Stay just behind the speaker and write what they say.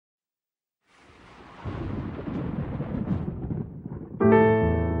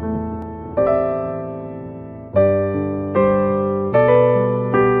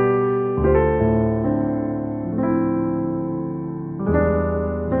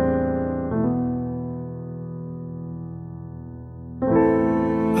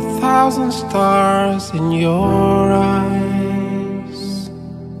thousand stars in your eyes,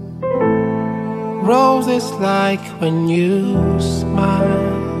 roses like when you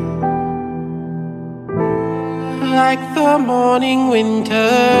smile, like the morning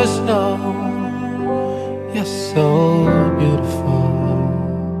winter snow. You're so beautiful.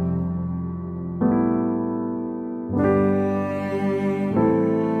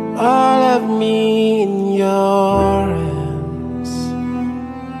 All of me in your hands,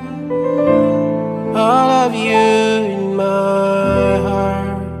 all of you in my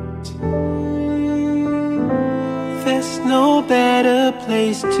heart. There's no better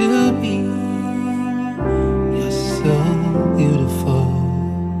place to be. You're so beautiful.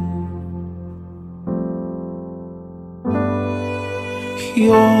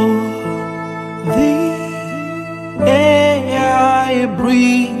 You're the air I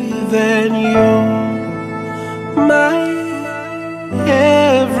breathe, and you're my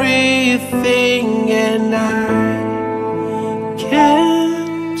everything, and I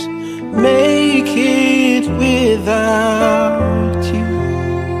can't make it without you.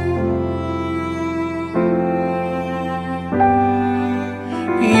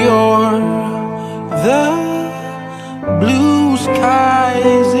 You're the blue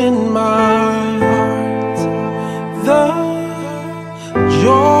skies in my heart, the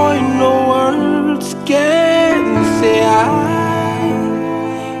joy no words can say. I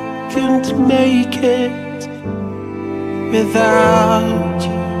can't make it without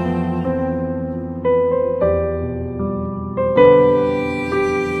you.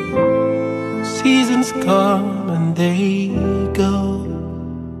 Seasons come and they go,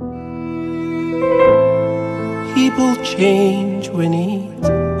 people change when it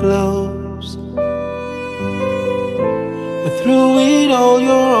glows, but through it all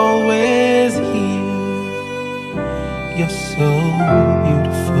you're always here. You're so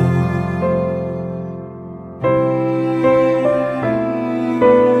beautiful.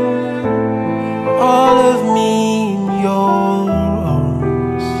 All of me in your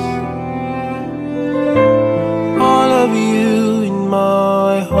arms, all of you in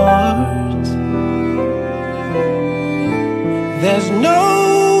my heart. There's no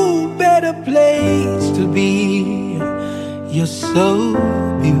better place to be. You're so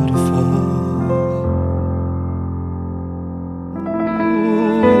beautiful.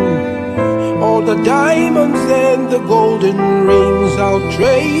 All the diamonds and the golden rings I'll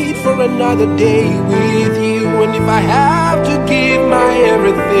trade for another day with you. And if I have to give my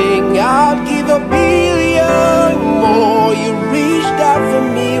everything, I'll give a billion more. You reached out for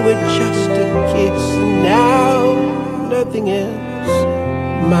me with just a kiss, and now nothing else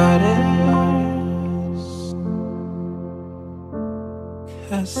matters.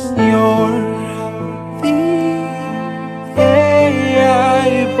 'Cause you're the air I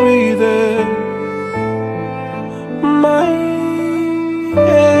breathe in, my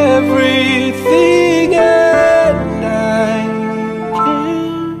everything, and I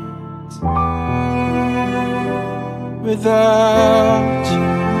can't without you.